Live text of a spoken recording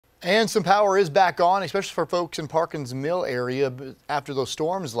And some power is back on, especially for folks in Parkins Mill area after those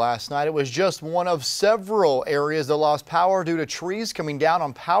storms last night. It was just one of several areas that lost power due to trees coming down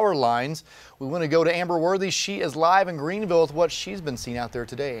on power lines. We want to go to Amber Worthy. She is live in Greenville with what she's been seeing out there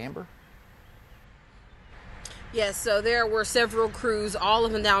today. Amber? Yes, so there were several crews all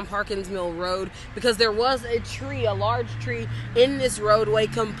up and down Parkins Mill Road because there was a large tree in this roadway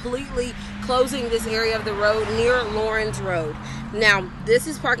completely closing this area of the road near Lawrence Road. Now, this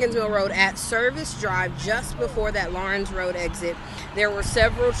is Parkins Mill Road at Service Drive just before that Lawrence Road exit. There were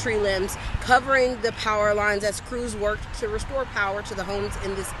several tree limbs covering the power lines as crews worked to restore power to the homes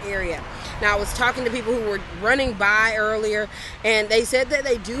in this area. Now, I was talking to people who were running by earlier, and they said that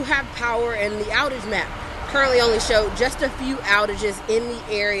they do have power, and the outage map currently only showed just a few outages in the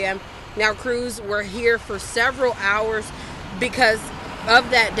area. Now, crews were here for several hours because of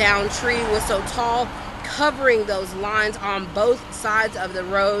that downed tree was so tall, covering those lines on both sides of the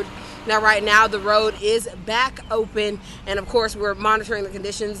road. Now, right now, the road is back open, and of course, we're monitoring the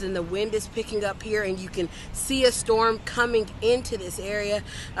conditions, and the wind is picking up here, and you can see a storm coming into this area.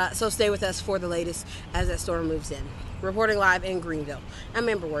 So stay with us for the latest as that storm moves in. Reporting live in Greenville, I'm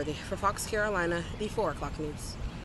Amber Worthy for Fox Carolina, the 4 o'clock news.